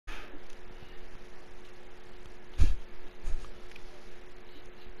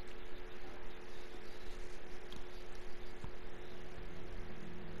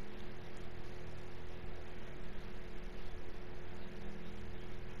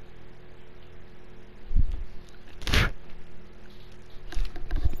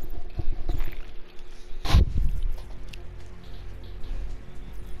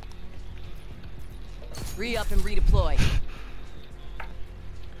Re-up and redeploy.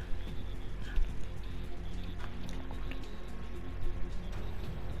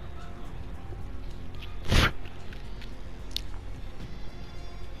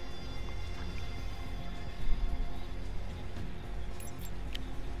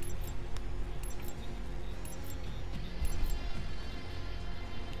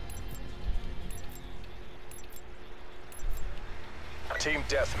 Team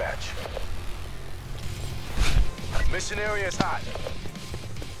deathmatch. Mission area is hot.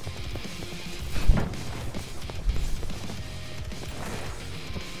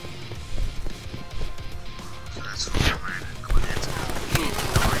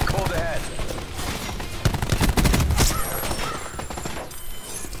 Cold ahead.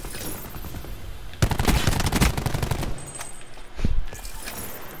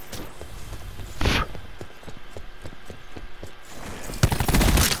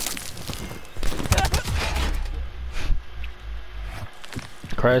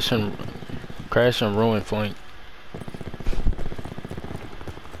 Crash and ruin flank.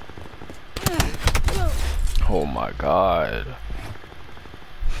 Oh my god.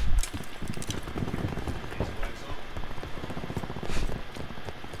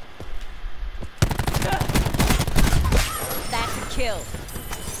 That's a kill.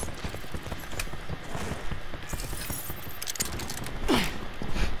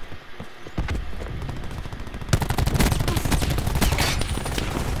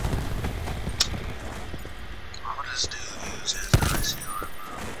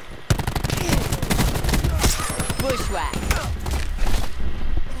 Bushwhack.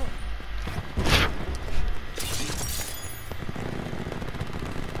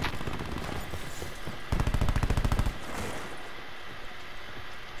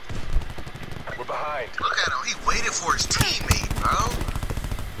 We're behind. Look at him. He waited for his teammate, bro.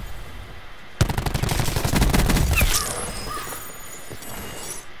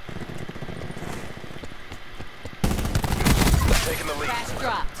 Taking the lead. Crash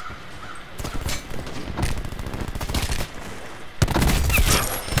dropped.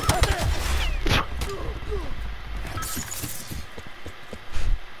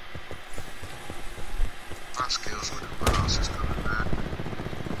 My skills with the bounce is coming back.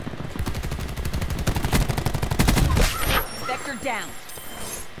 Vector down.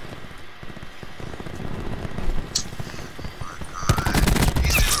 Oh my god.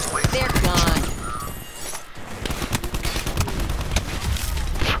 He's just waiting. They're gone.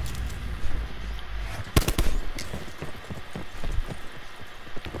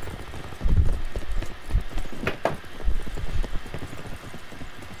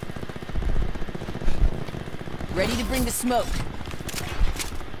 Ready to bring the smoke.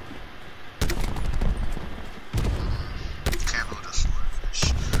 Can't hold this one.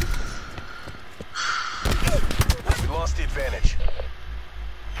 We lost the advantage.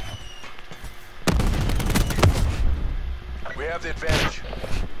 We have the advantage.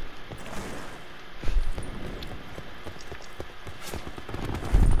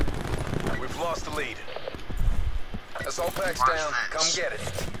 We've lost the lead. Assault pack's down. Come get it.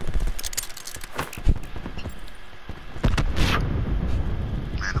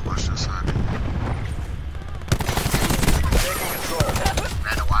 Man, watch the side. Taking control.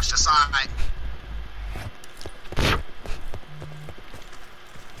 Man, watch the side.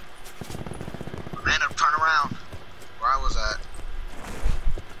 Man, turn around. Where I was at.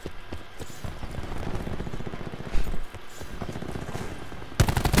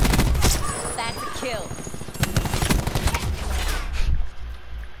 That's a kill.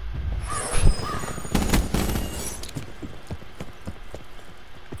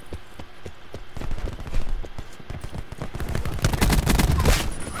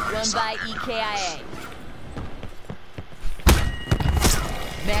 Run by EKIA.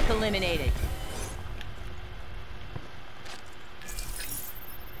 Mech eliminated.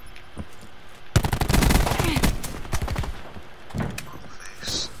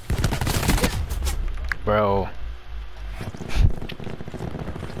 Face. Bro.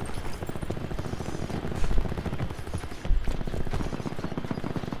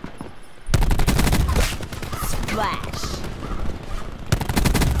 Splash.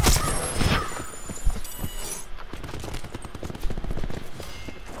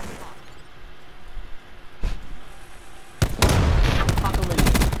 Hawk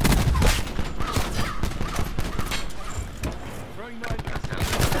eliminated.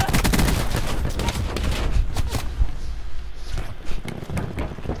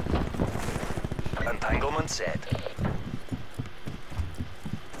 Entanglement set.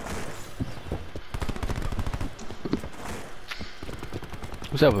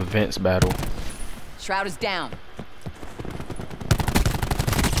 Let's have a Vince battle. Shroud is down.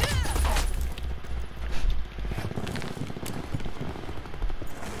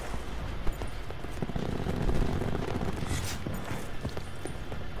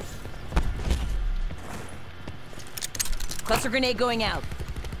 Cluster grenade going out.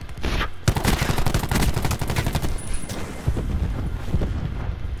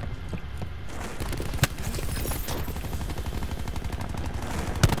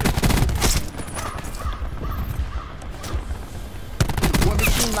 War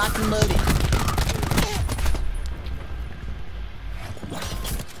machine locked and loaded.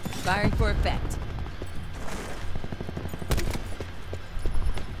 Firing for effect.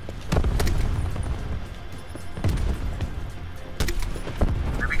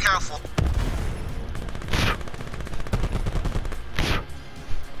 Be careful.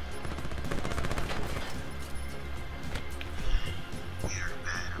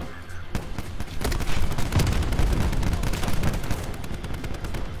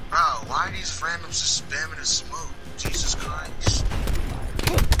 Bro, why are these randoms just spamming the smoke? Jesus Christ.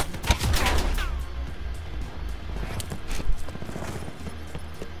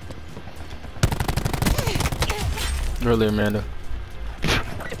 Really, Amanda.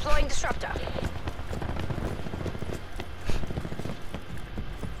 Deploying disruptor.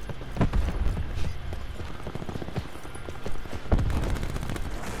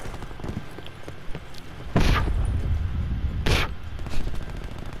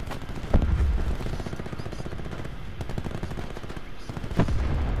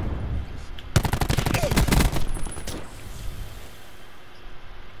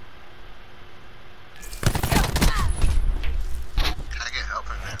 Can I get help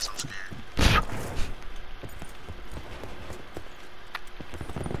in this? I'm scared.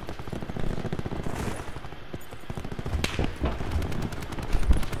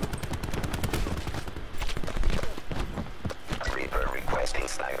 Reaper requesting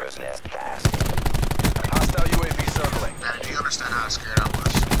sniper's nest fast. Hostile UAV circling. Now, do you understand how scared I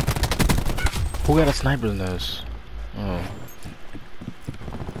was? Who got a sniper's nest? Oh.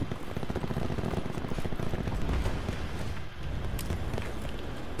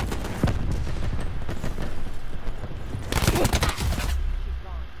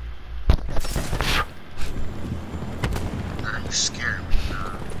 Man, you scared me.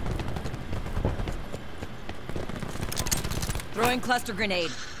 Throwing cluster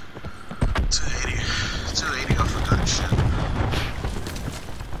grenade. 280. 280 off of that shit.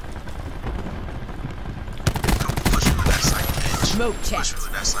 Come push me with that sight, bitch. Smoke Push checked. me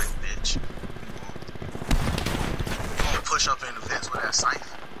with that sight, bitch. Come on, push up in the vents with that sight.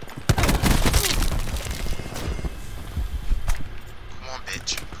 Come on,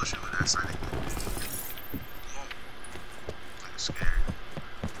 bitch. Push me with that sight. Come on. I'm scared.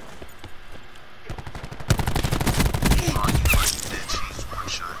 Oh, you fucking bitch. He's one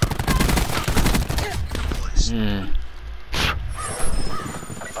shot. Boys. Hmm.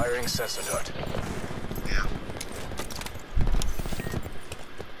 Firing sensor dart. Yeah.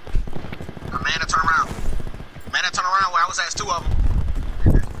 Amanda, turn around. Amanda, turn around where I was at. It's two of them.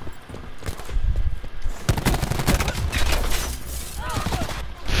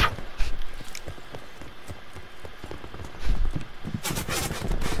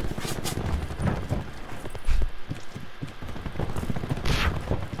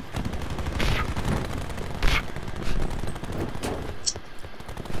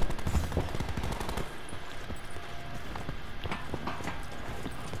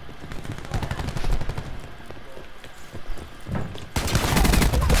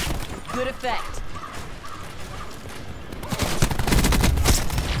 Good effect.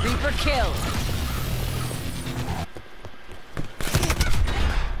 Reaper killed.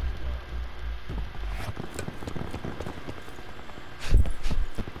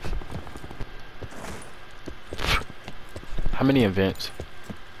 How many events?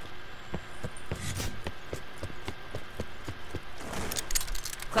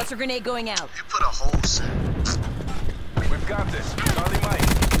 Cluster grenade going out. You put a hole set. We've got this. Charlie Mike.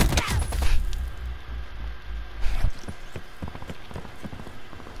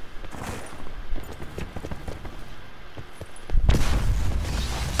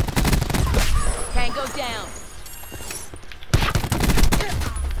 Tango down.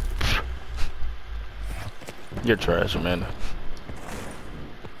 You're trash, Amanda.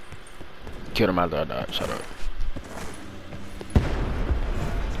 Killed him after I died. Shut up.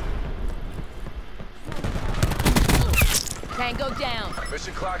 Tango down.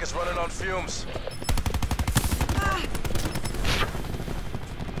 Mission clock is running on fumes.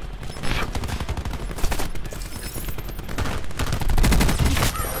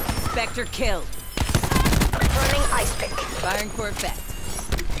 Spectre killed. Throwing ice pick. Firing for effect.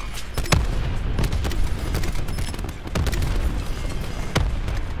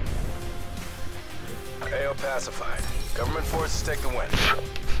 AO pacified. Government forces take the win.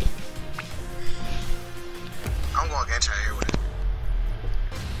 I'm going against right here with it.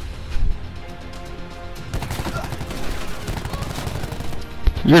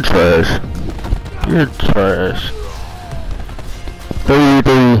 You're trash. You're trash.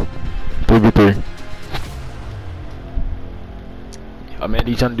 3v3. 3v3.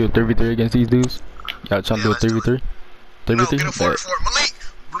 Amanda, you trying to do a 3v3 against these dudes? Y'all trying to do a 3v3? 3v3? No, get a 4v4. Malik!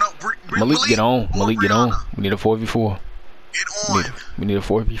 No, bring Malik, get on. Malik, get on. Brianna. We need a 4v4. Get on. We need a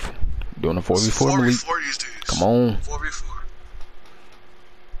 4v4. Doing a 4v4, Malik. 4v4 these dudes. Come on. 4v4.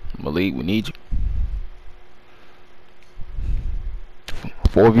 Malik, we need you.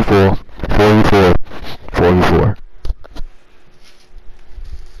 4v4. 4v4. 4v4.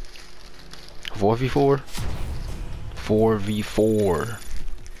 4v4. 4v4.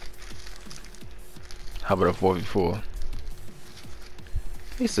 How about a 4v4?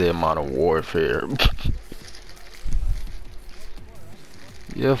 He said Modern Warfare.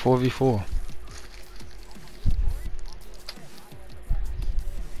 Yeah, 4v4.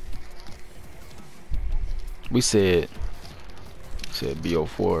 We said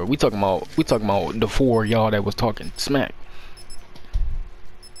BO4. We talking about the four y'all that was talking smack.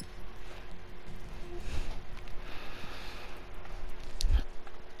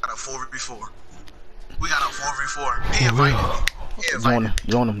 Got a 4v4. We got a 4v4. He invited me. He invited me.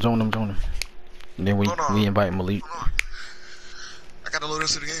 Join him. And then we invite Malik. Hold on. I gotta load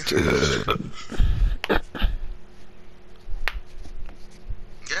into the game.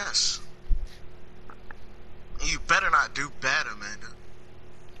 Yes. You better not do bad, Amanda.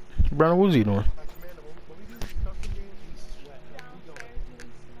 Brandon, what's he doing?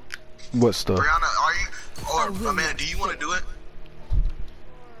 What stuff? Brianna, are you? Or Amanda, do you want to do it?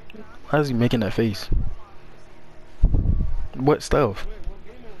 Why is he making that face? What stuff?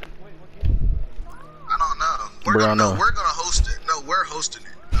 I don't know. We're Brianna. we're gonna host it. No, we're hosting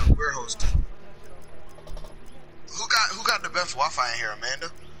it. No, we're hosting. Who got the best Wi-Fi in here,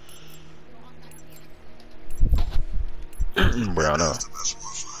 Amanda? Brianna. That's the best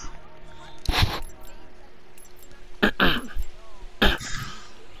Wi-Fi.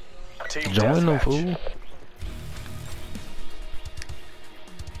 Team Join them, deathmatch. fool.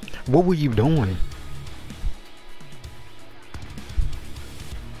 What were you doing?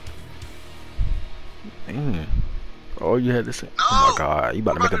 Dang. All you had to say. No, Oh my god, you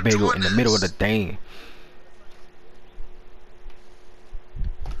about to we're make a about to bagel join in the middle of the this. thing.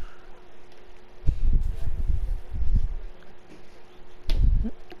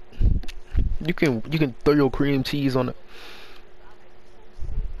 You can throw your cream cheese on it.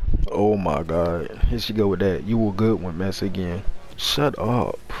 Oh my god. Here she go with that. You a good one, mess again. Shut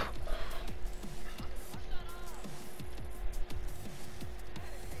up.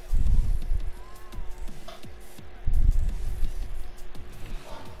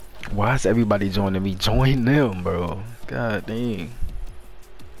 Why is everybody joining me? Join them, bro. God dang.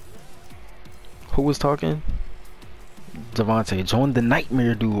 Who was talking? Devontae, join the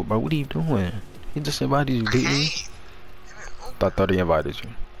nightmare dude, bro. What are you doing? He just invited you, didn't he? I thought he invited you.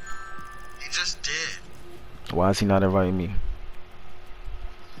 He just did. Why is he not inviting me?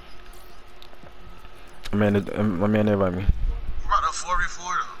 Amanda, invite me. We're about to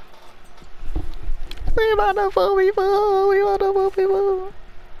 4v4 though. We about to 4v4. We about to 4v4.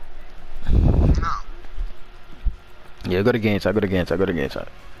 No. Yeah, go to game chat. Go to game chat. Go to game chat.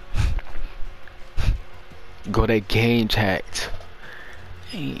 Go to game chat.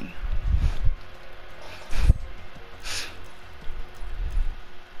 Dang.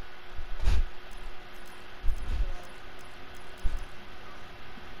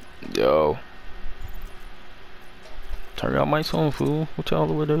 Yo. Turn your mics on, fool. What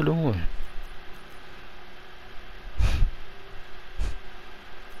y'all over there doing?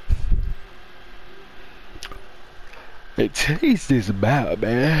 It tastes this bad,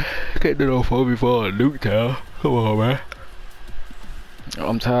 man. Can't do no 4v4 on Nuketown. Come on, man.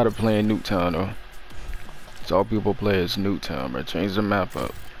 I'm tired of playing Nuketown, though. It's all people play is Nuketown, bro. Change the map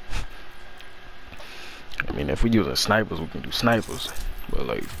up. I mean, if we use snipers, we can do snipers. But,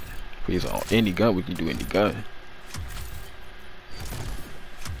 like, if we use on any gun, we can do any gun.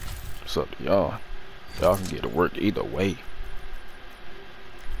 What's up to y'all? Y'all can get to work either way.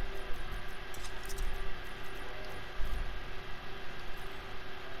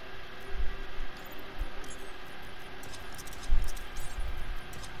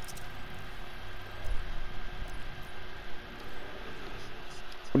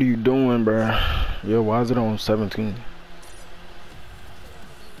 What are you doing, bruh? Yo, why is it on 17?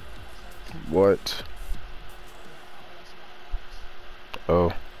 What?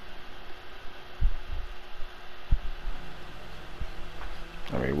 Oh.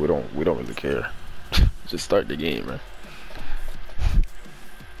 I mean, we don't really care. Just start the game, man.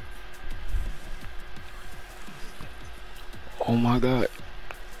 Oh my god.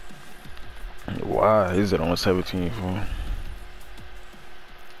 Why is it on 17 for?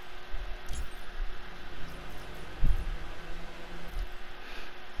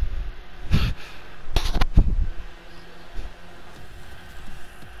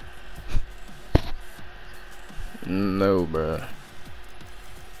 No, bruh.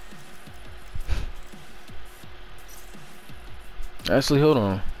 Actually, hold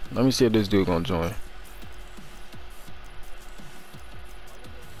on. Let me see if this dude gonna join.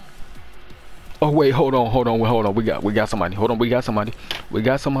 Oh wait, hold on. We got somebody. Hold on, we got somebody.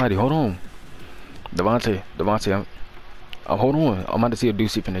 Hold on. Devontae, hold on. I'm about to see if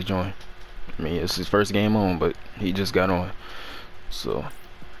Ducey finna join. I mean, it's his first game on, but he just got on. So,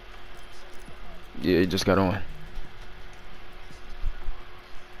 yeah, he just got on.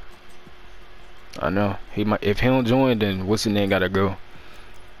 I know. He might. If he don't join, then what's his name gotta go.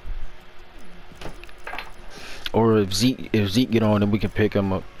 Or if Zeke get on, then we can pick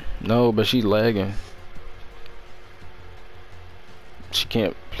him up. No, but she's lagging. She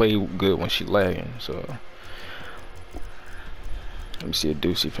can't play good when she's lagging. So let me see if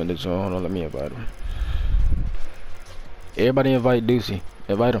Ducey finna join. Hold on, let me invite him. Everybody invite Ducey.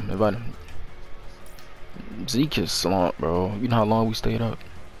 Invite him. Zeke is slumped, bro. You know how long we stayed up?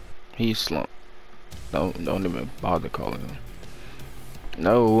 He's slumped. Don't even bother calling him.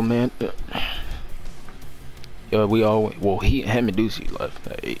 No, man. Yeah, we always. Well, him and Ducey left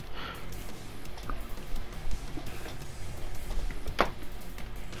at 8.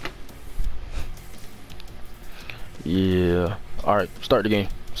 Yeah. All right. Start the game.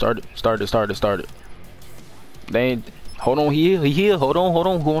 Start it. They ain't. Hold on. He here. Hold on.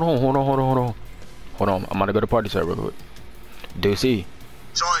 I'm gonna go to party set real quick. Ducey.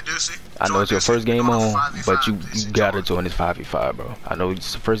 Join, Ducey. I know it's your first game on, but you gotta join. join this 5v5, bro. I know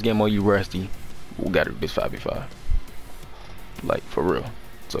it's the first game on, you rusty. We gotta do this 5v5. Like, for real.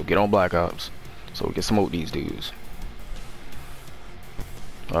 So get on Black Ops so we can smoke these dudes.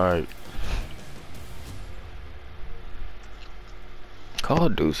 Alright. Call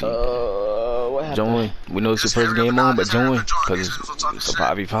Ducey. What happened? Join. We know it's your first game on, but join. Because it's a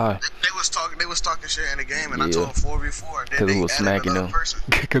 5v5. They was talking shit in the game, and Yeah. I told them 4v4. Because we was smacking them.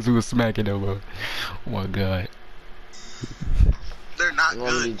 Because we was smacking them, bro. Oh my god. They're not You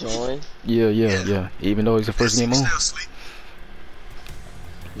want me good. to join? Yeah. Even though it's the first game on. Still sleep.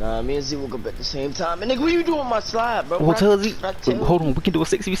 Nah, me and Z woke up at the same time. And nigga, what you doing on my slide, bro? Well, tell Z. I tell Hold on, we can do a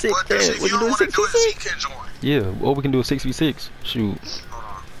 6v6. But Yeah, if we you can do don't a want to do it, 6v6. Z can join. Yeah, or we can do a 6v6. Shoot.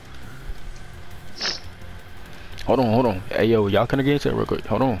 Hold on. Hold on. Hey, yo, y'all can again chat real quick.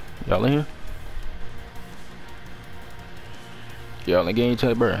 Hold on. Y'all in here? Y'all in game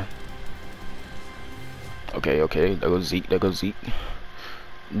chat, bro. Okay. There goes Zeke.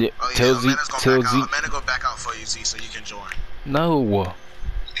 Yeah, tell Zeke. I'm gonna go back out for you, Z, so you can join. No. Alright.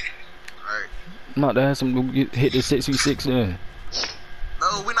 I'm not to have some hit the 6v6 then.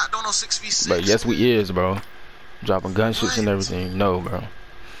 No, we're not doing no 6v6. But yes, we is, bro. Dropping gunships and everything. No, bro.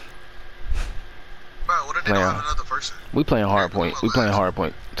 Bro, what if they don't have another person? We playing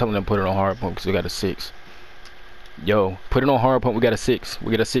hardpoint. Telling them put it on hardpoint because we got a 6. Yo, put it on hardpoint. We got a 6.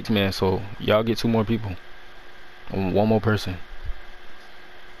 We got a 6-man. So y'all get 2 more people. And 1 more person.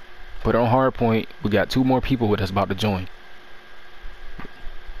 Put it on hardpoint. We got 2 more people that's about to join.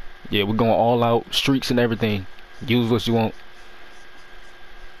 Yeah, we're going all out, streaks and everything. Use what you want.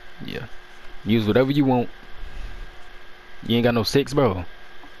 Yeah, use whatever you want. You ain't got no 6, bro.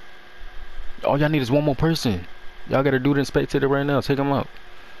 All y'all need is 1 more person. Y'all gotta do the spectator right now. Take them out.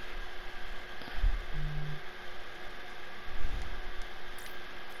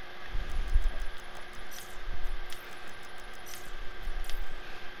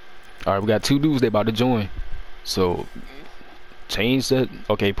 All right, we got 2 dudes. They about to join. So change that.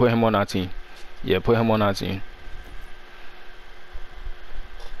 Okay, put him on our team. Yeah, put him on our team.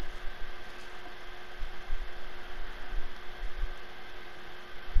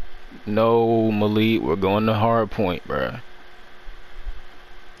 No, Malik, we're going to hard point, bruh.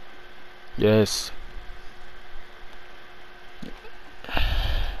 Yes.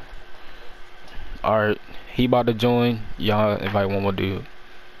 Alright, he about to join. Y'all invite 1 more dude.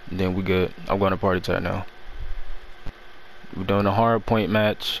 Then we good. I'm going to party chat now. We're doing a hard point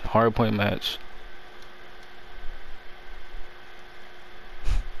match.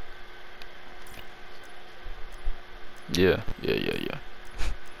 Yeah, yeah, yeah, yeah.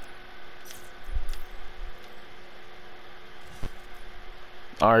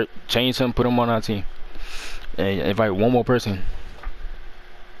 All right, change him, put him on our team, and invite one more person.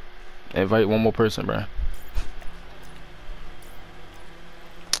 Invite one more person, bro.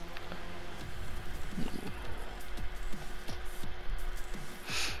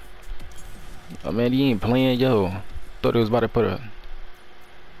 Oh man, he ain't playing, yo. Thought it was about to put a.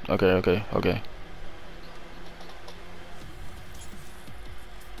 Okay, okay, okay.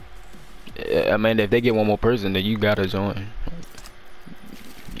 I mean, if they get one more person, then you gotta join.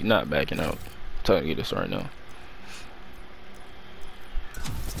 You're not backing out. I'm telling you this right now.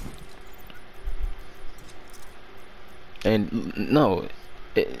 And no,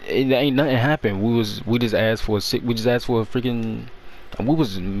 it ain't nothing happened. We just asked for we just asked for a freaking. We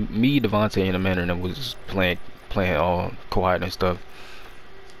was me, Devontae, and Amanda, and was playing all quiet and stuff.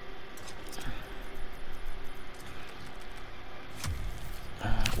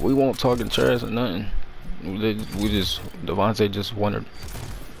 We won't talking trash or nothing. We just Devontae just wanted.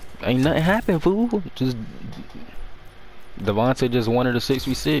 Ain't nothing happened, fool. Just Devontae just wanted a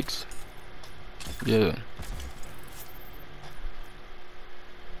 6v6. Yeah.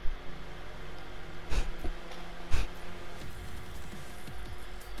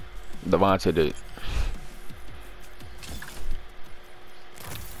 Devontae did.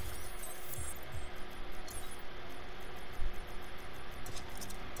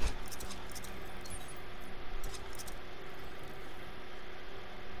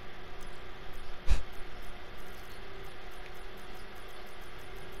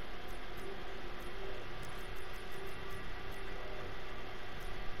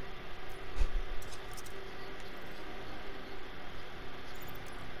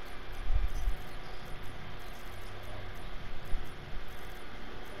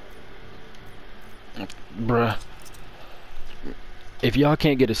 Bruh. If y'all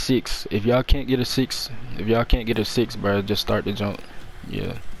can't get a 6, if y'all can't get a 6, bruh, just start the jump.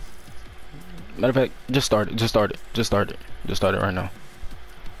 Yeah. Matter of fact, just start it. Just start it. Just start it. Just start it right now.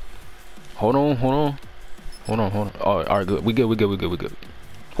 Hold on. Hold on. Hold on. Hold on. All right, good. We good. We good. We good. We good.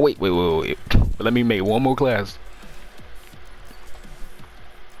 Wait. Wait. Wait. Wait. Let me make one more class.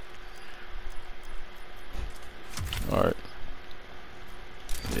 All right.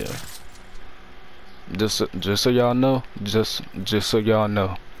 Yeah. Just so y'all know. Just so y'all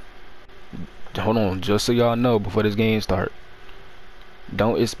know. Hold on. Just so y'all know before this game start.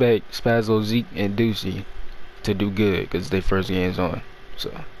 Don't expect Spazzo, Zeke, and Deucey to do good because they first game's on.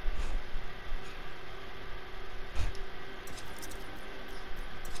 So.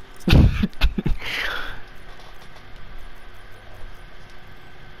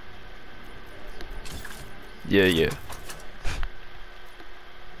 Yeah, yeah.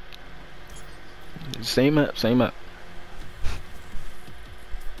 Same map, same map.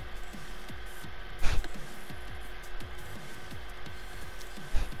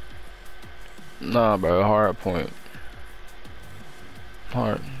 Nah, bro, hard point.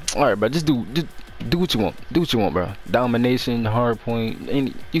 Hard. Alright, bro, just do what you want. Do what you want, bro. Domination, hard point,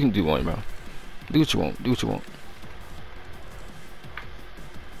 any you can do one, bro. Do what you want. Do what you want.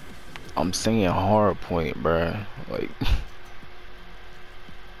 I'm saying hard point, bro. Like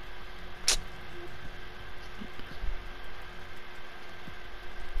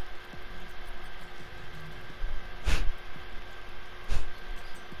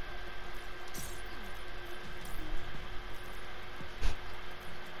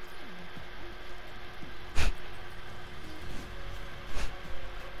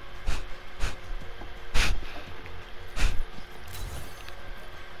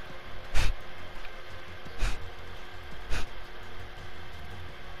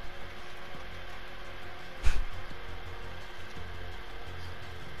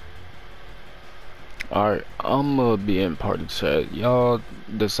alright, I'ma be in party chat. Y'all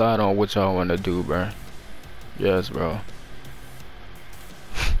decide on what y'all wanna do, bro. Yes, bro.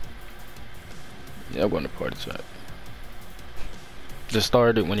 Yeah, I'm going to party chat. Just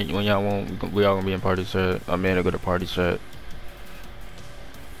start it when y'all want. We all gonna be in party chat. I'm gonna go to party chat.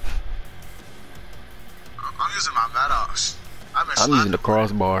 I'm using my Maddox. I'm using the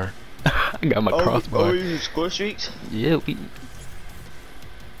crossbar. I got my crossbar. Oh, you use score streaks? Yeah, we.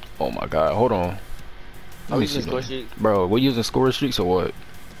 Oh my god, hold on. Let me see. Score streaks? Bro, we using score streaks or what?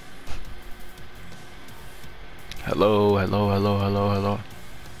 Hello, hello, hello, hello, hello.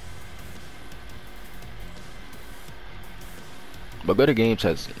 But go to game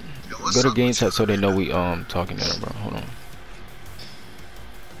chat. Go to game chat so they know we talking to them, bro. Hold on.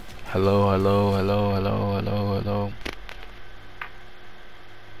 Hello, hello, hello, hello, hello, hello.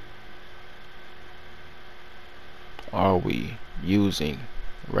 are we using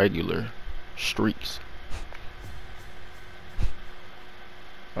regular streaks?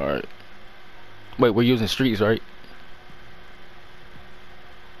 Alright. Wait, we're using streaks, right?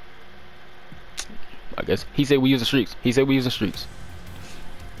 I guess. He said we using streaks. He said we using streaks.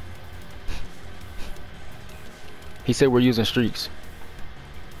 He said we're using streaks.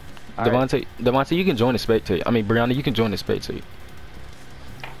 Devontae, you can join the spectate. I mean, Brianna, you can join the spectate.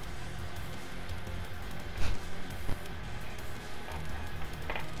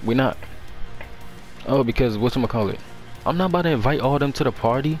 We not. Oh, because whatchamacallit? I'm not about to invite all them to the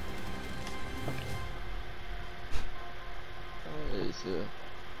party.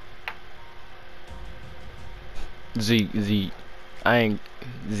 Z, I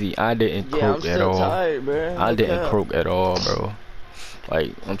didn't croak at all. Tired, bro. I didn't croak at all, bro.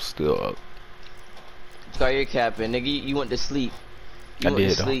 Like, I'm still up. Start your capping, nigga. You went to sleep. I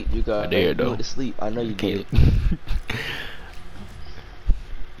did, though. You went to sleep. I know you did.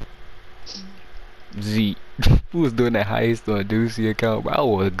 Z, who was doing that heist on Deucey account? Bro, I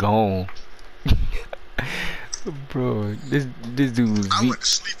was gone. Bro, this dude was Z. I went to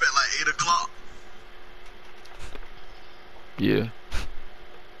sleep at like 8 o'clock. Yeah.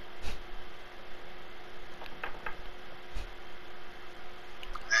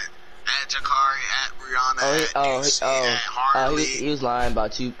 At Jakari, at Brianna, at Harley. He was lying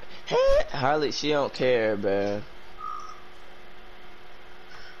about you. Harley, she don't care, bro.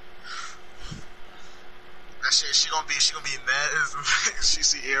 That shit, she gonna be mad if she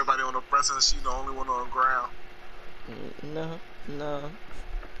see everybody on the press and she's the only one on the ground. No.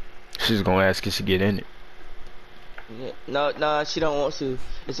 She's gonna ask if she get in it. Yeah. No, she don't want to.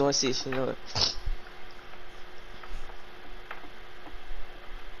 It's 1-6, you know it.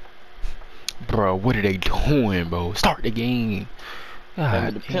 Bro, what are they doing, bro? Start the game.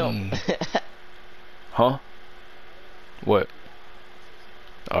 God The pimp. Huh? What?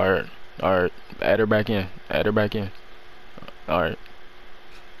 Alright. Add her back in. Alright.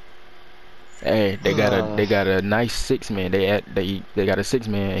 Hey, they got a nice 6-man. They got a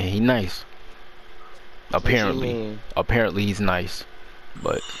 6-man and he nice. Apparently he's nice.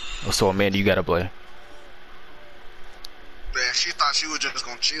 But so Amanda, you gotta play. Man, she thought she was just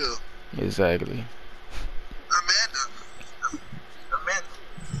gonna chill. Exactly.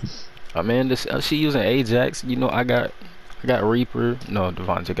 Amanda, she using Ajax. You know, I got Reaper. No,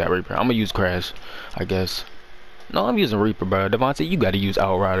 Devontae got Reaper. I'm gonna use Crash, I guess. No, I'm using Reaper, bro. Devontae, you gotta use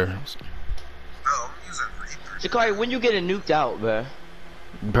Outrider. No, I'm using Reaper. Jakari, when you getting nuked out, bro?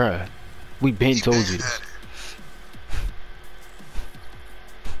 Bruh, we been told you this.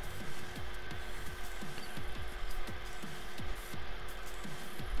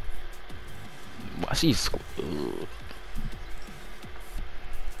 Why she's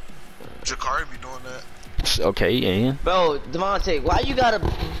Jakari be doing that. okay, and Bro, Devontae, why you gotta,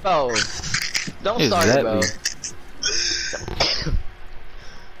 bro? Don't start it, bro.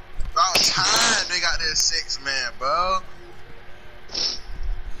 About time they got this 6-man, bro.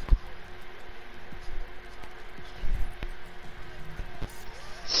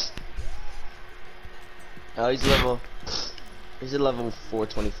 Oh, he's at level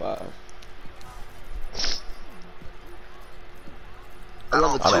 425. I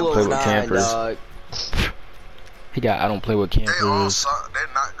Level I don't play with 209, campers. dog. I don't play with campers. They all suck.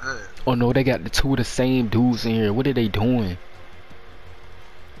 They're not good. Oh no, they got the 2 of the same dudes in here. What are they doing?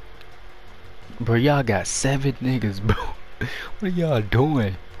 Bro, y'all got 7 niggas, bro. What are y'all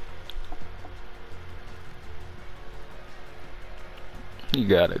doing? You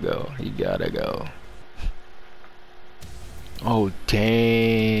gotta go. Oh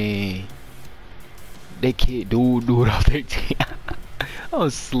dang. They can't do it off their team. I'm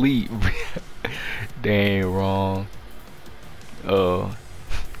asleep. Dang, wrong.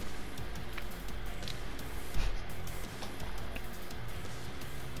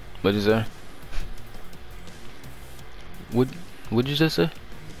 What is that? What'd you just say?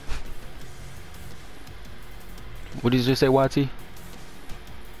 What did you just say, YT?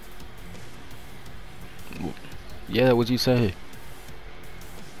 Yeah, what'd you say?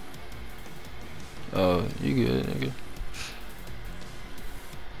 You good, nigga.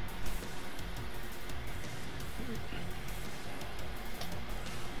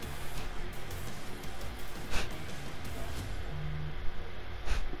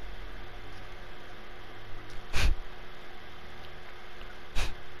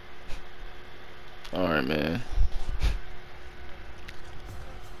 Alright, man.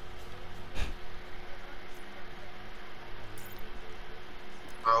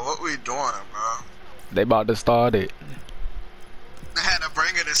 Bro, what we doing, bro? They about to start it. They had to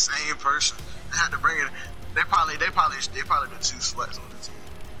bring in the same person. They had to bring in They probably the two sweats on the team.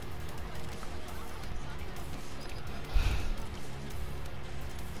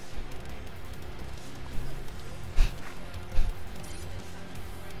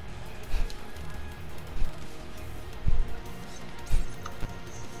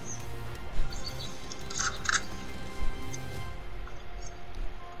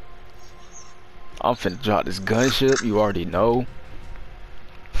 I'm finna drop this gunship, you already know.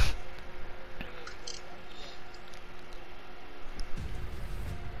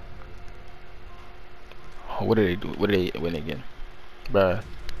 What do they do? What do they win again? Bruh.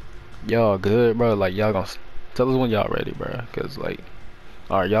 Y'all good, bro? Like, y'all gonna tell us when y'all ready, bruh. Cause, like,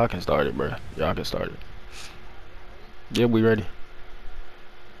 alright, y'all can start it, bruh. Y'all can start it. Yeah, we ready.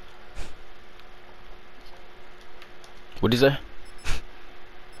 What'd you say?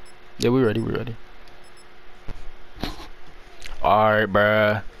 Yeah, we ready, we ready. Alright,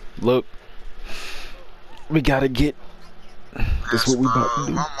 bruh. Look. We gotta get. This what we about to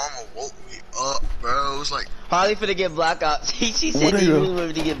do. My mama woke me up, bro. It was like Harley finna get Black Ops. She said that you was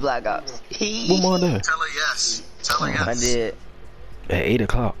ready to get Black Ops. What more there? tell her yes. Tell her yes. I did. At 8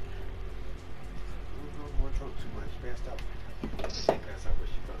 o'clock.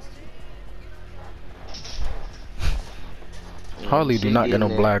 Harley do not get no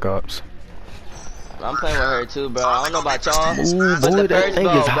Black Ops. I'm playing with her too, bro. I don't know about y'all. Ooh, boy, that thing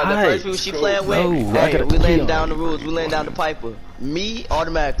is hot. But the first people she playing with, hey, we laying down the rules. We laying down the Piper. Me,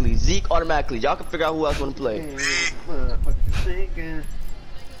 automatically. Zeke, automatically. Y'all can figure out who else wanna play.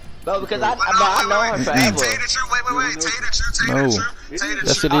 Bro, because I know her forever. Wait. No.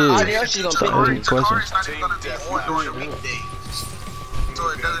 Yes, it is. I know she's gonna pick me. Question.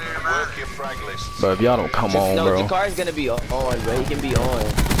 But if y'all don't come on, no, bro. the car is gonna be on, bro. He can be on.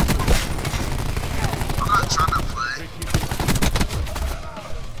 I'm not trying to play.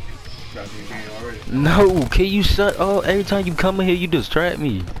 No, can you shut up? Every time you come in here, you distract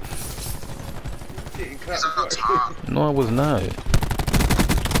me. He's on top. No, I was not.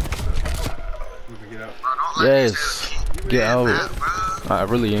 Bro, Yes. Get out. I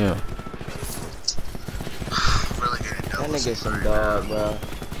really am. That nigga's some dog, bro.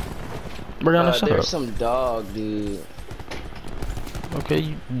 Brianna, shut there's up. some dog, dude. Okay,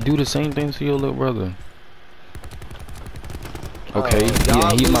 you do the same thing to your little brother. Okay,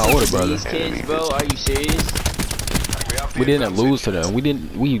 y'all he's my older losing to brother. These kids, bro, are you serious? We didn't lose to them.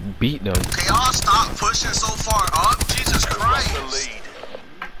 We beat them. Can y'all stop pushing so far up? Jesus Christ.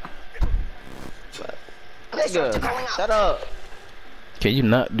 Nigga, shut up. Can you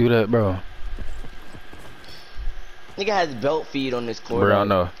not do that, bro? Nigga has belt feed on this court. Bro, I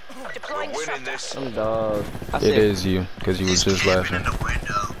know. Deploying disruptor. Some dog. It is you, because you was just laughing. In the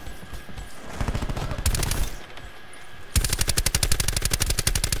window.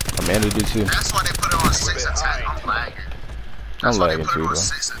 Amanda did too. That's why they put it on 6 attachments. I'm lagging. That's why they lagging put too, it on bro.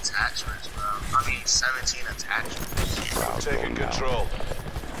 6 attachments, bro. I mean 17 attachments. Taking control.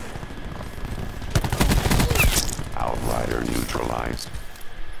 Outrider neutralized.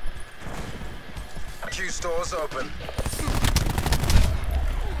 Q stores open.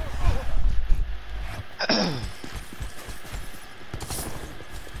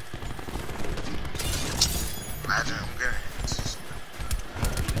 Imagine I'm getting it.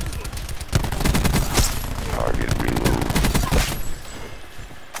 Target removed.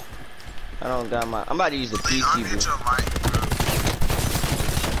 I don't got my. I'm about to use the Please PC, unmute bro. your mic, bro.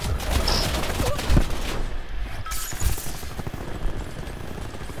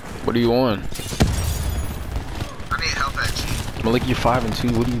 What are you on? I need help at G. Malik, you're 5 and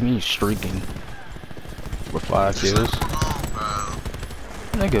 2. What do you mean streaking? With 5 Just kills? leave him alone, bro.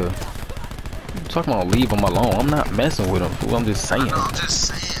 Nigga. You talking about leave him alone. I'm not messing with him, fool. I'm just saying. No, I'm just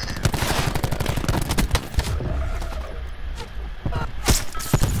saying.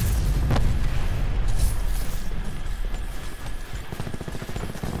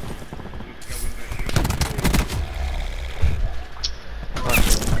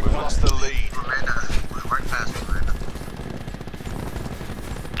 We've lost the lead. Miranda, we work fast, Miranda.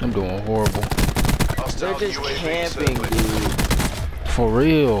 I'm doing horrible. They're Hostile just UAV camping, circling. dude. For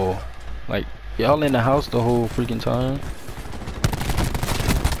real. Like, y'all in the house the whole freaking time?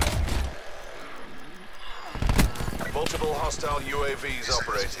 Multiple hostile UAVs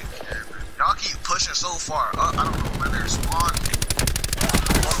operating. Y'all keep pushing so far up. I don't know where they're spawning.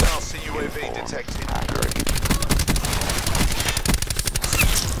 Hostile CUAV detected.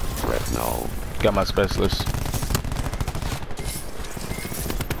 Threat null. Got my specialist.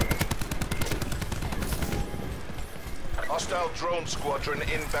 Hostile drone squadron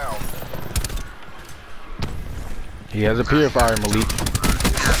inbound. He has a purifier, Malik.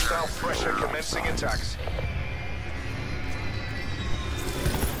 Hostile pressure commencing attacks.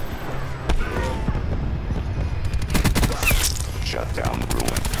 Shut down the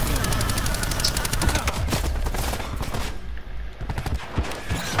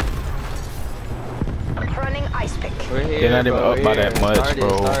ruin. Running ice pick. We're here, They're not even bro, up we're by here. that much,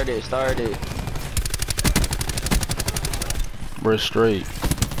 bro. Start it. We're straight.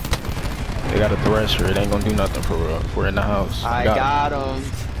 They got a thresher. It ain't gonna do nothing for real. We're in the house. I got him.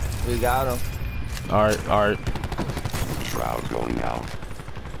 We got him. Alright. Shroud going out.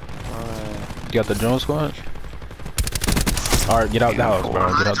 You got the drone squad? Alright, get out the house, bro.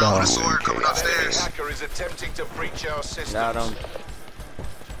 Get out the house. Coming upstairs. Hacker is attempting to breach our systems. Got him.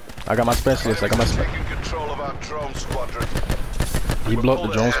 I got my specialist. Taking control of our drone squadron. He blew up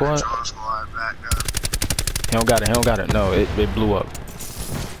the drone squad? Drone squad back up. He don't got it. No, it blew up.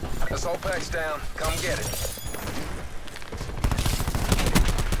 Assault packs down. Come get it.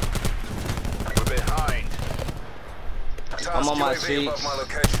 We're behind. I'm on my Task UAV seats. above my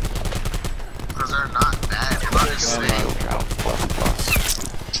location. Because they're not bad. They're about the same. Look out, plus.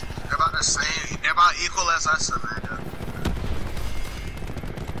 They're about the same. They're about equal as us, Amanda.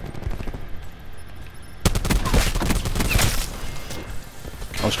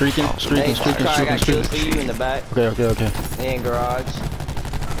 I'm streaking. Hey, sorry, I got kills for you in the back. Okay. In garage.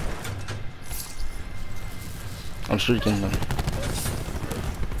 I'm streaking them.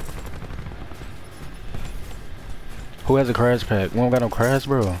 Who has a crash pack? We don't got no crash,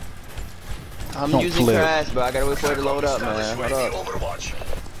 bro. I'm Don't using flip. crash, but I gotta wait for it to load up, man. Hold up. Overwatch.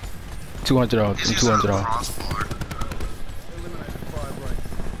 200 off. He's I'm using 200 a off. crossbar.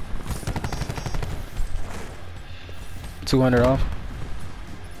 200 off.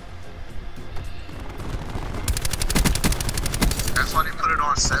 That's why they put it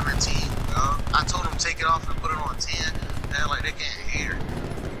on 17. I told them take it off and put it on 10. They're like they can't hear.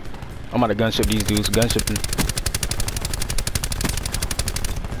 I'm about to gunship these dudes. Gunshipping.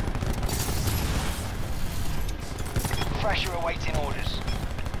 Pressure awaiting orders.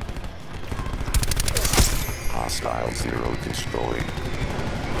 Hostile 0 destroyed.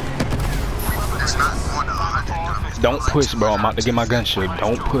 It's not going to 100. Don't push, bro. I'm about to get my gunship.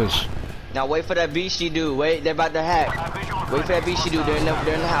 Don't push. Now wait for that beastie dude. Wait, they're about to hack. Wait for that beastie dude. They're in the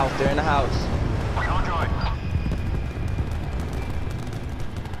house. They're in the house.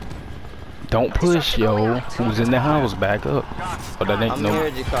 Don't push, yo. Who's in the house? Back up. Oh, that ain't I'm no. here,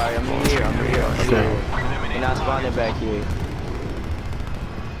 Jakari. I'm here. Okay. You're not spawning back here.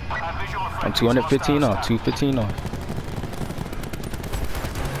 I'm 215 off. 215 off.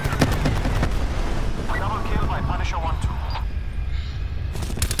 Double kill by Punisher 1-2.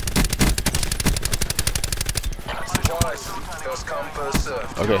 Supplies. First come, first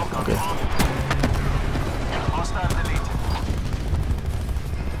served. Okay. Hostile deleted.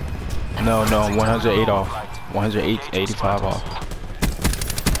 No, I'm 108 off. 185 off.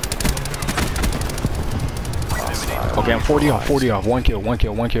 Okay, I'm 40 off. 40 off. One kill. Well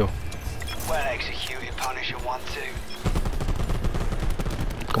executed, Punisher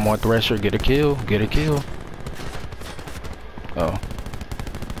 1-2. Come on, Thresher. Get a kill. Oh.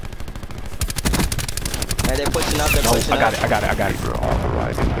 Hey, they're pushing up. They're No, pushing I got up. it. We're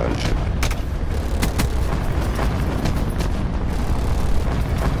authorizing gunship.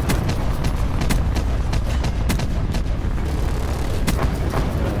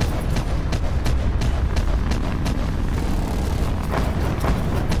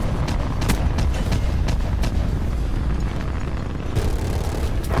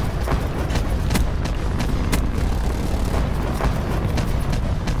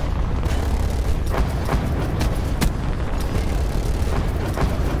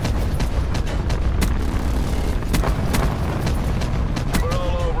 We're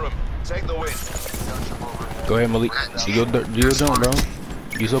all over him. Take the win. Go ahead, Malik. Do your jump, bro.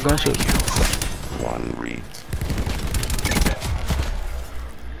 Use your gunship. One read.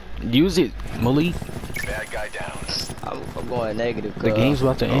 Use it, Malik. Bad guy down. I'm going negative. The game's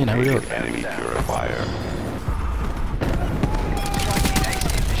about to end. Hurry up. Located enemy purifier.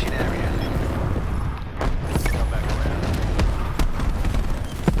 Exit mission area. Come back around.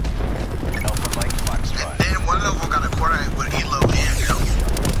 Alpha Mike Foxtrot. Then one of them got a quarter with Elo and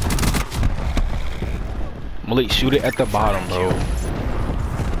Malik, shoot it at the bottom, bro.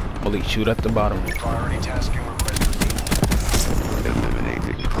 Malik, shoot at the bottom. Priority tasking request received. Eliminated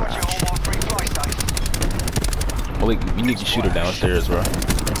Roger, crash. all 1-3 fly safe. Malik, you need to shoot it downstairs, bro.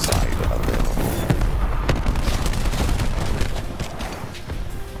 Side available.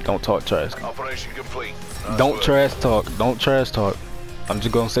 Don't talk trash. Operation complete. Nice Don't work. trash talk. Don't trash talk. I'm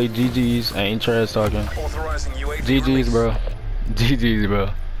just gonna say GG's. I ain't trash talking. Authorizing UAV GG's, release. bro. GG's, bro.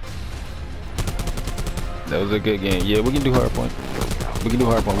 That was a good game. Yeah, we can do hard point. We can do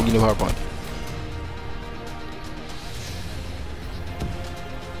hard point.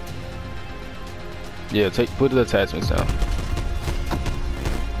 Yeah, put the attachments down.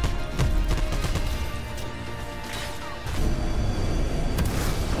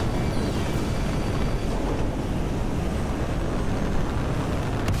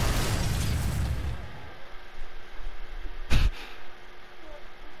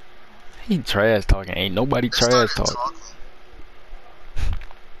 He trash talking. Ain't nobody trash talking.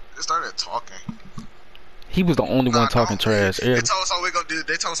 They started talking. He was the only one talking trash. They told us all we gonna do.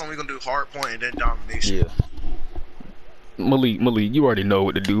 They told us all we gonna do hard point and then domination. Yeah. Malik, you already know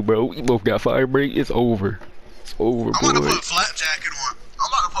what to do, bro. We both got fire break. It's over. It's over, boy. I'm about to put flap jacket on. I'm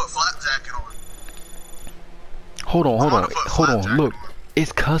about to put flap jacket on. Hold on. Look,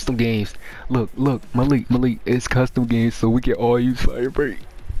 it's custom games. Look, Malik, it's custom games, so we can all use fire break.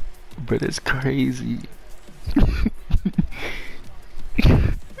 But it's crazy.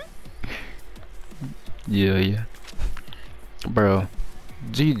 Yeah. Bro.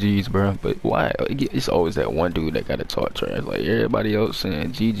 GG's, bro. But why? It's always that one dude that gotta talk trash. Like everybody else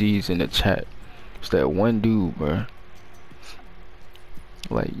saying GG's in the chat. It's that one dude, bro.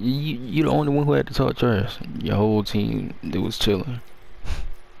 Like you the only one who had to talk trash. Your whole team, it was chilling.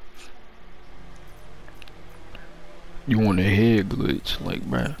 You want a head glitch, like,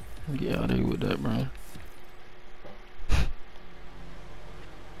 bro? Get out of here with that, bro.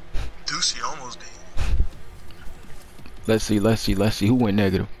 Deucey almost did. Let's see. Who went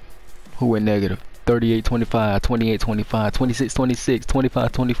negative? 38-25, 28-25, 26-26,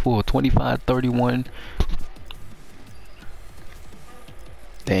 25-24, 25-31.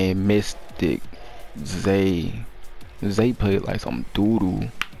 Damn, Mystic. Zay played like some doodoo.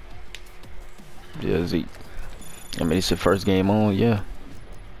 Yeah, Zeke. I mean, it's your first game on, yeah.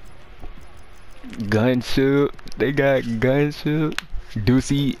 Gunship. They got Gunship.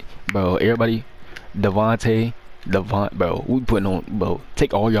 Deucey. Bro, everybody. Devon, bro, we putting on, bro,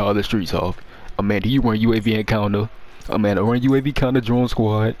 take all y'all other streets off. Amanda, you run UAV encounter. Amanda, run UAV counter drone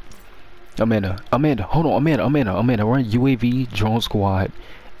squad. Amanda, hold on, Amanda, run UAV drone squad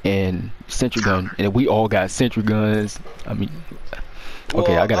and sentry gun. And we all got sentry guns. I mean,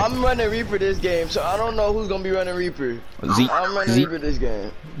 okay, well, I gotta. I'm running Reaper this game, so I don't know who's gonna be running Reaper. Zeke, I'm running Reaper this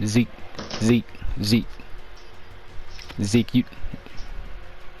game. Zeke, you.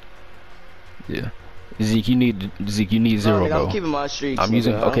 Yeah. Zeke, you need zero, bro. I'm keeping my streaks. I'm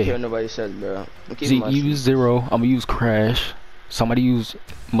using. I Okay. don't care what nobody says, bro. I'm keeping Zeke, my you streaks. use 0. I'm gonna use crash. Somebody use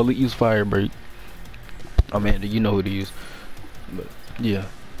Malik. Use fire break. Amanda, you know who to use. But yeah,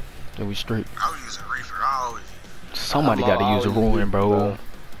 then we straight. I was using Reaper. I always. Somebody got to use a ruin, bro.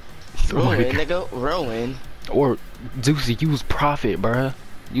 Ruin, nigga, ruin. Or Deucey, use profit, bro.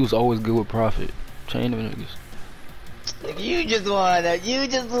 You was always good with profit. Chain them niggas. Nigga, you just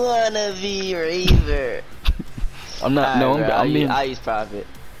wanna be Reaper. I'm not. No, Bro, I mean. I use profit.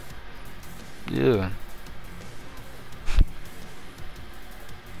 Yeah.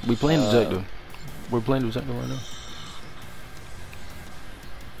 We playing objective. We're playing objective right now.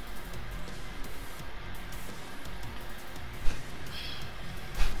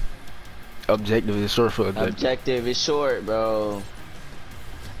 Objective is short for objective. Objective is short, bro.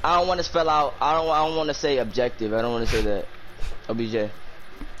 I don't want to spell out. I don't want to say objective. I don't want to say that. OBJ.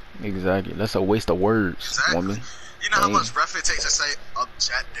 Exactly. That's a waste of words, Exactly. woman. You know how much breath it takes to say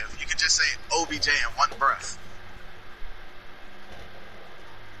objective? You can just say OBJ in one breath.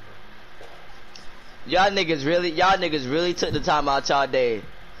 Y'all niggas really took the time out y'all day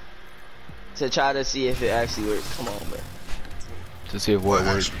to try to see if it actually works. Come on, bro. To see if what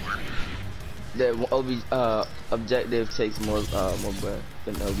works. The objective takes more breath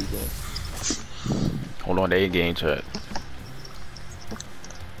than OBJ. Hold on, they game chat.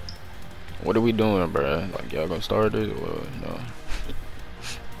 What are we doing, bro? Like, y'all gonna start it or no?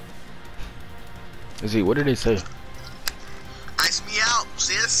 Let's see, what did they say? Ice me out,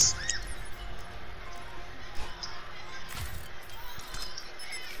 sis.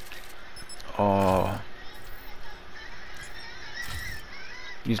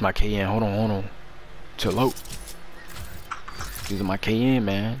 Use my KN. Hold on. Chill out. Using my KN,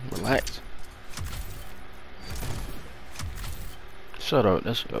 man. Relax. Shut up.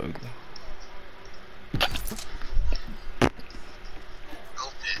 That's ugly.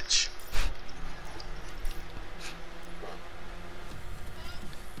 Oh, bitch.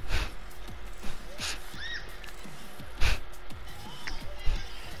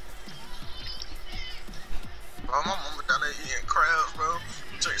 Bro, my mama down there eating crabs, bro.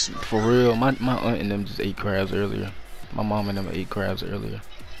 For real, my aunt and them just ate crabs earlier. My mom and them ate crabs earlier.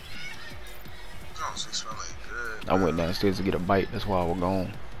 Smell like good, I went downstairs to get a bite. That's why I was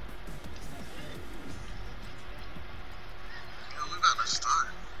gone. Yo, we about to start.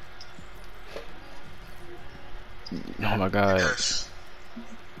 Oh my god. Yes.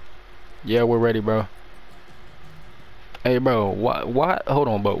 Yeah, we're ready, bro. Hey, bro, why, hold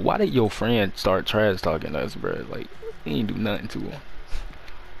on, but why did your friend start trash talking us, bro? Like, he ain't do nothing to him.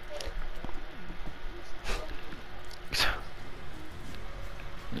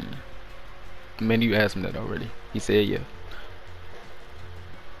 Man, you asked him that already. He said, yeah.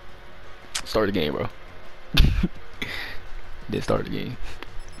 Start the game, bro. Then start the game.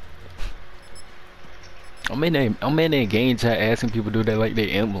 I'm in that game chat asking people, do they like their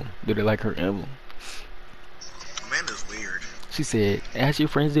emblem? Do they like her emblem? Amanda's weird. She said, ask your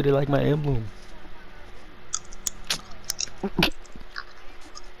friends, do they like my emblem? Don't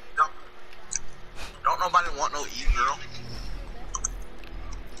nobody want no E girl.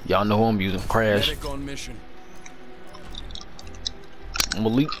 Y'all know who I'm using. Crash. Medic on mission.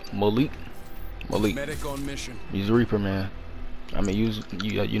 Malik. Medic on mission. Use Reaper, man. I mean, you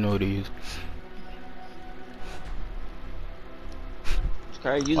know who to use.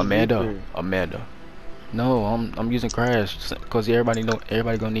 Amanda. No, I'm using Crash because everybody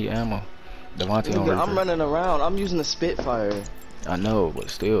gonna need ammo. Devontae on Reaper. I'm running around. I'm using the Spitfire. I know, but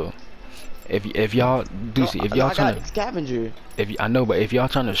still, if y'all Deucey, if y'all trying to scavenger. I know, but if y'all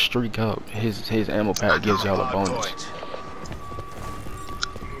trying to streak up, his ammo pack gives y'all a bonus.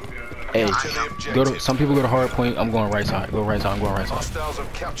 Hey, some people go to hard point. I'm going right side. Go right side. I'm going right side. Hostiles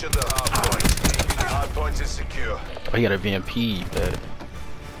have captured the hard point. Hard point is secure. Oh, he got a VMP.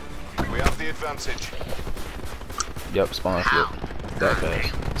 We have the advantage. Yep, spawn flip. That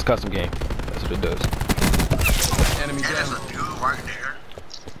fast. It's custom game. That's what it does. Enemy There's down. a dude right there.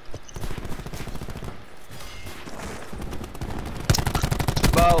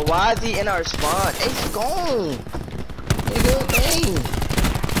 Bro, why is he in our spawn? It's gone. Nigga, dang.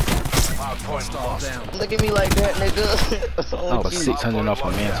 Hard point lost. Down. Look at me like that, nigga. Oh, 600 off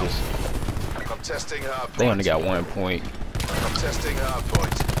of Mantis. I'm testing hard point. They only got 1 point. I'm testing hard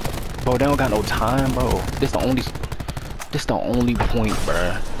point. Bro, they don't got no time, bro. This the only point,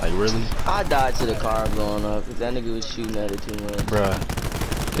 bruh. Like, really? I died to the car blowing up because that nigga was shooting at it too much. Bruh.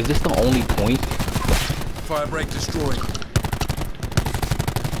 Is this the only point? Firebreak destroyed.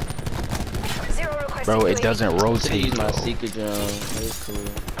 Bro, it doesn't I rotate, use my bro. secret drum. It's cool.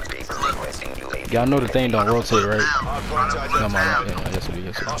 Y'all know the thing don't rotate, right? Hard point Come on, identified. yeah, yes it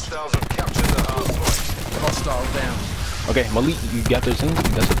is. Hostiles have captured the hard point. Hostile down. Okay, Malik, you got their thing?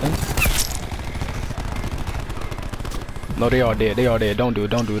 That's the thing? No, they all dead. They all dead. Don't do it.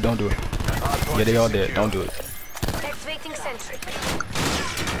 Don't do it. Don't do it. Yeah, they all dead. Don't do it. Activating sentry.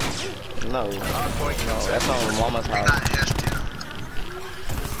 No, that's on mama's house.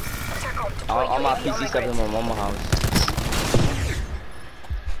 All my PC stuff in my mama's house.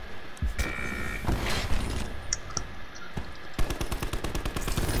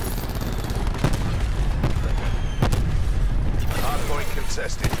 Hard point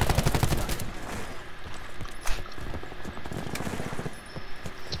contested.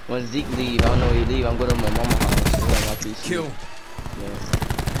 When Zeke leave, I don't know where he leave. I'm going to my mama's house. I'm on my PC. Kill. Yeah.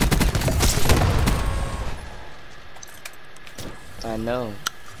 I know.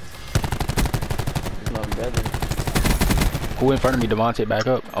 It's my brother. Who in front of me? Devontae, back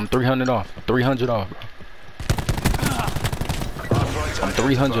up. I'm 300 off. 300 off, bro. I'm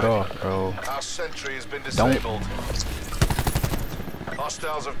 300 off, bro. Our sentry has been disabled.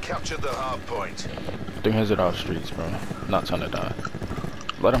 Hostiles have captured the hard point. 300 off streets, bro. Not trying to die.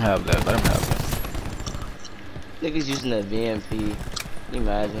 Let him have that. Let him have that. Niggas using a VMP. Can you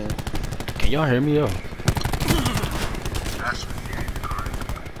imagine? Can y'all hear me, yo?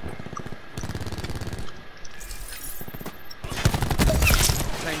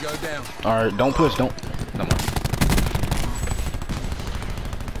 Tango down. Alright, don't push. Don't. No more.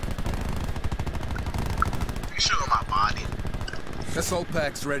 You shoot my body. Assault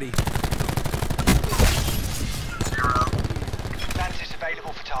packs ready. 0. Mantis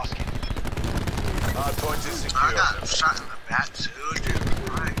available for tasking. Hard point is secure. I got shot in the back too, dude.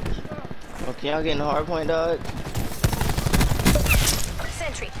 Right. Oh, can y'all get in the hard point, dog?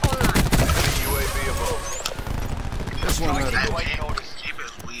 Sentry online. UAV above. This one That hurt. Waiting orders. Jeep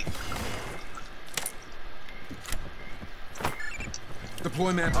is weak.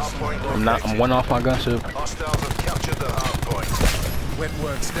 Deploy mantis. I'm one off my gunship. Hostiles have captured the hard point. Wet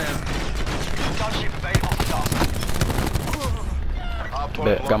works down. Gunship available for tasking. Hard point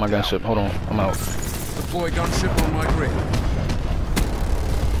Bet, got my locked gunship. Hold on. I'm out. Deploy gunship on my grid.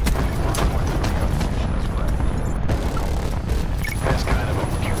 That's kind of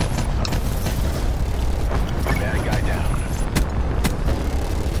overkill. Bad guy down.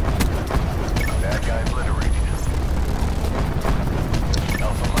 Bad guy obliterated.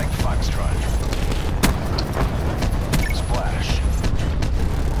 Alpha Mike Foxtrot.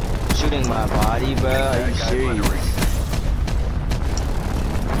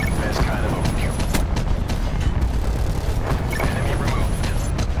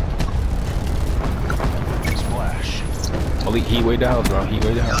 Malik, he way the house, bro. He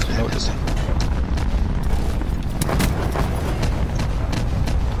way the house. You know what to say.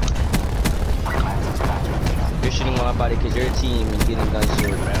 You're shooting my body because your team is getting gunshot.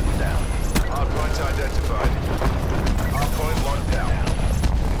 Man down. Hardpoint identified. Hardpoint locked down.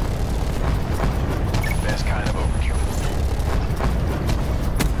 Best kind of overkill.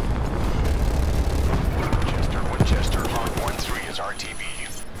 Winchester, hardpoint 3 is RTB.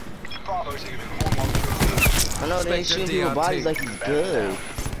 Bravo's even more monitoring. I know they ain't shooting people's bodies like he's good.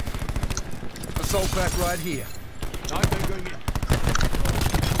 Assault pack right here. Strike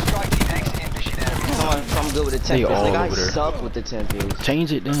team exiting mission area. I'm good with the They Tempest. all Nigga, I over there. suck with the Tempest.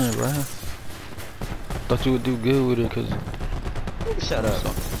 Change it then, bro. Thought you would do good with it, cause Shut up.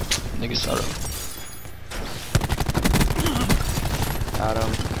 nigga, shut up. Got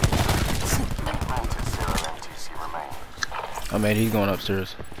him. Oh man, he's going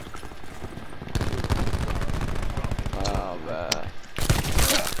upstairs. Oh, man.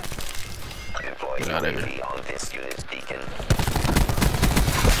 Get out of here.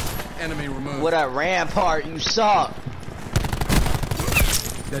 Enemy removed. What a rampart, you suck.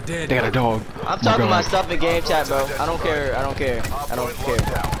 They're dead. They got a dog. I'm Oh, talking God. my stuff in game chat, bro. I don't care. I don't care. I don't Hardpoint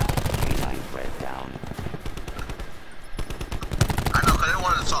care. locked down. I know, cause they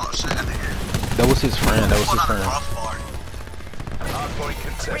wanted to talk shit at the end. That was his friend. That was his friend. Hardpoint Bringing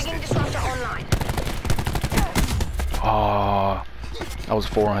contested. disruptor online. Oh, that was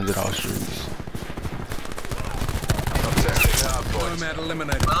 400 all streets. Contesting hardpoint. Nomad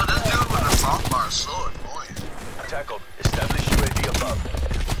eliminated. Bro, this dude with the crossbar is so annoying. Tackled. Establish UAV above.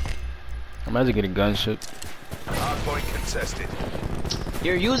 Imagine getting gunshot. Hardpoint contested.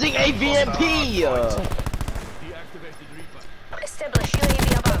 You're using a VMP. Establish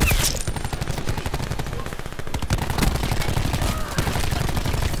UAV above.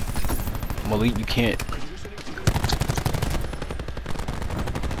 Malik, you can't.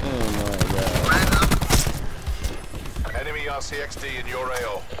 Oh my god. Enemy RCXD in your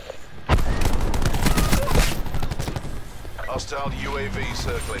AO. Hostile UAV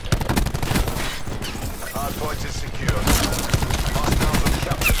circling. Hardpoint is secure. Hostiles have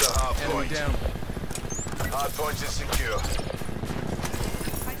captured the hardpoint. Hardpoint is secure.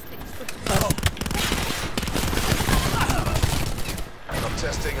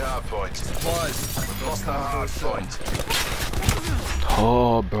 Contesting hardpoint. Lost the hardpoint.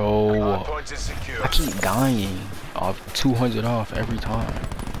 Oh, bro. Hardpoint is secure. I keep dying off 200 off every time.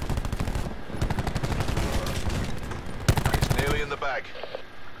 It's nearly in the bag.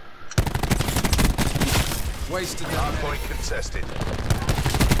 Wasted. Hardpoint contested.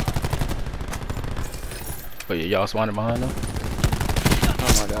 But yeah, y'all spawning behind them?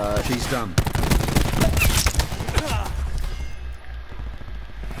 Oh my god. He's done.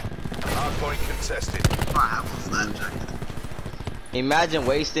 Hardpoint contested. Imagine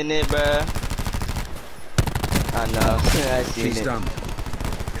wasting it, bruh. I know. I seen He's it. done.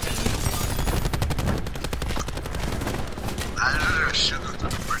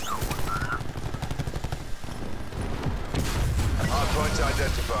 Hardpoint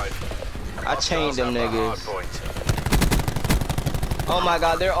identified. I chained them niggas. Hardpoint. Oh my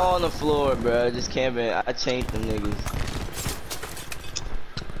god, they're all on the floor, bruh. Just camping. I chained them niggas.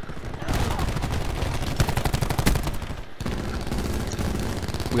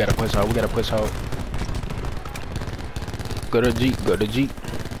 We gotta push out. We gotta push out. Go to Jeep. Go to Jeep.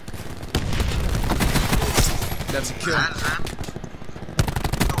 That's a kill.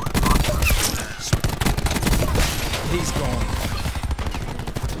 He's gone.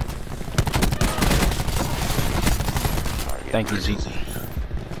 Thank you, Jeep.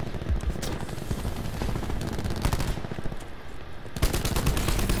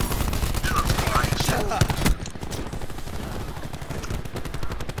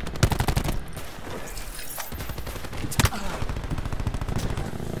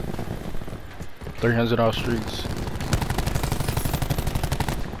 $300 off streets.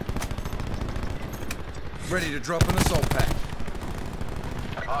 Ready to drop an assault pack.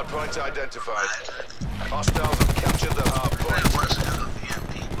 Hardpoint identified. Hostiles have captured the hardpoint.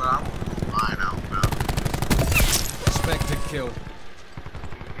 Expected kill.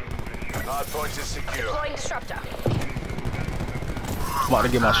 Hardpoint is secure. Deploying disruptor. I'm about to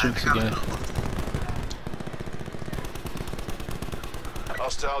get my streaks again.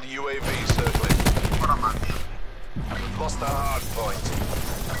 Hostile UAV circling. Lost the hardpoint.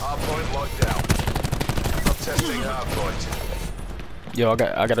 Hardpoint locked down. I'm testing hardpoint. Yo, I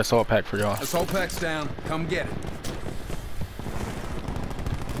got assault pack for y'all. Assault pack's down. Come get it.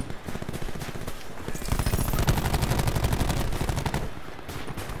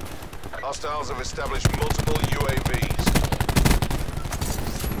 Hostiles have established multiple UAVs.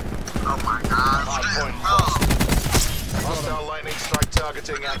 Oh my god. Hardpoint Oh. lost. Hostile lightning strike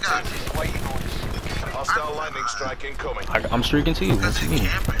targeting God, active. Just waiting on us. Hostile lightning strike incoming. I'm streaking too. What you mean?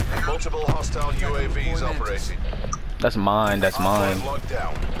 Multiple hostile UAVs operating. That's mine. That's mine. Hardpoint locked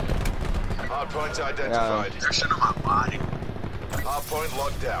down. Hardpoint identified. That shit on my body. Hardpoint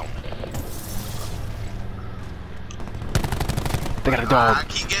locked down. They got a I dog.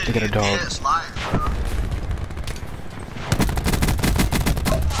 keep getting They got a these dog. dead sliding, bro.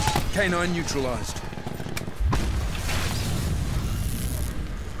 K9 neutralized.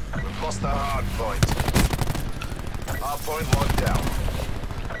 We've lost the hardpoint. Hardpoint locked down.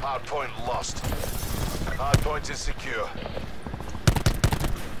 Hardpoint lost. Hardpoint is secure.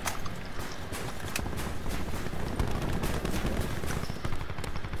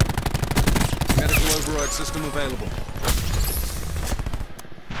 Medical override system available.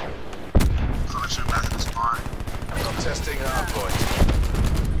 Punishing back in the spine. I'm testing hardpoint.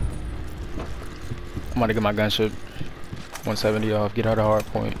 I'm about to get my gunship. 170 off. Get out of hard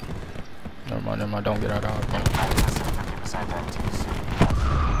point. Never mind. Don't get out of hard point.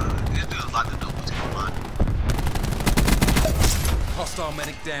 These dudes like to double team a lot. Hostile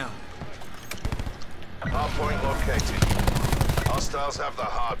medic down. Hardpoint located. Hostiles have the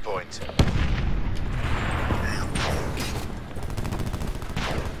hardpoint.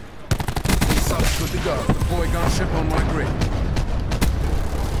 Subs good to go. Deploy gunship on my grid.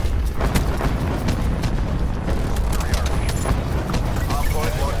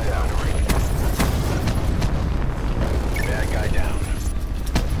 Hardpoint locked down. Bad guy down.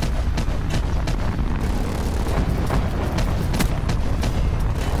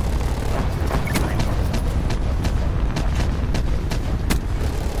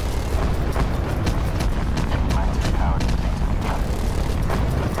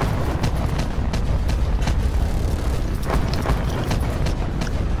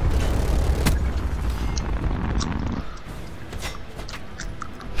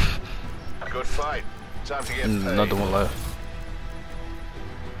 Good fight. Time to get paid. Another one left.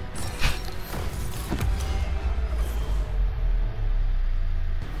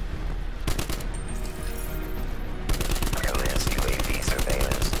 Aliens UAV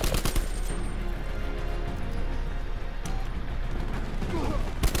surveillance.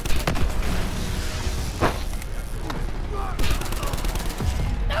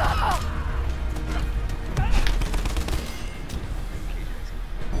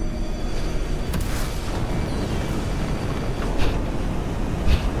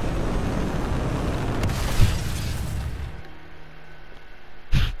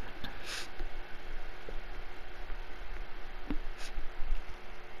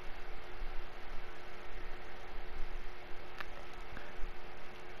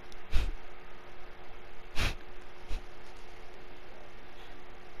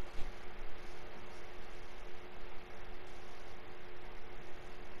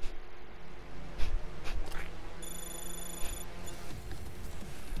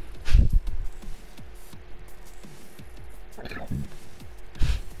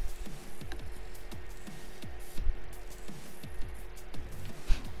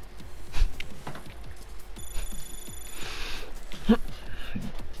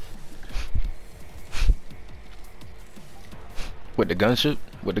 With the gunship?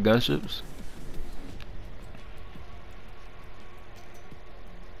 With the gunships?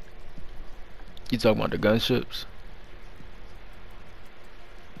 You talking about the gunships?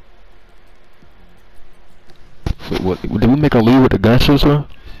 Wait, what? Did we make a lead with the gunships, bro?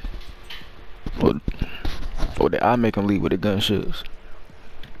 Or did I make him lead with the gunships?